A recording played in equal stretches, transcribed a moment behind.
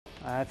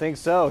I think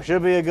so.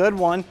 Should be a good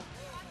one.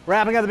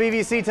 Wrapping up the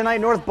BVC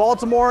tonight, North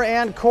Baltimore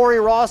and Cory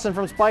Rawson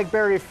from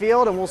Spikeberry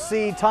Field, and we'll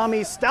see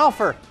Tommy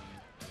Stauffer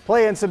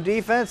playing some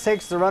defense,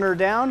 takes the runner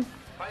down.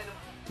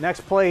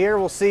 Next play here,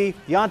 we'll see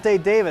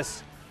Deontay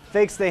Davis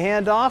fakes the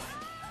handoff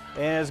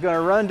and is going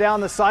to run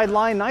down the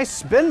sideline. Nice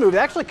spin move,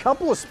 actually a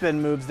couple of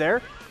spin moves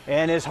there,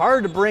 and is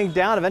hard to bring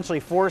down, eventually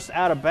forced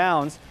out of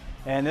bounds.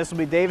 And this will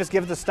be Davis,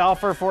 give it to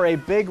Stauffer for a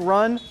big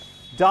run,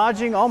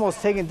 dodging,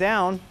 almost taken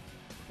down.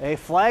 A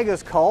flag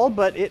is called,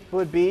 but it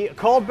would be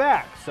called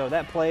back. So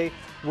that play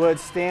would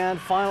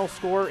stand. Final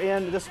score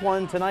in this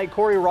one tonight,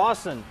 Cory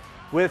Rawson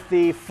with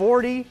the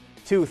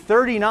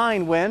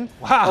 40-39 win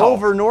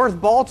over North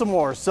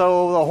Baltimore.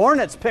 So the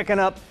Hornets picking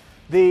up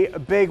the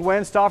big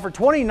win. Stauffer,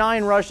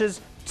 29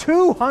 rushes,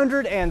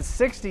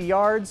 260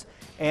 yards,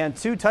 and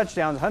 2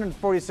 touchdowns,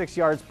 146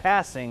 yards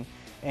passing,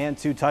 and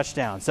 2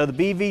 touchdowns. So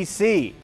the BVC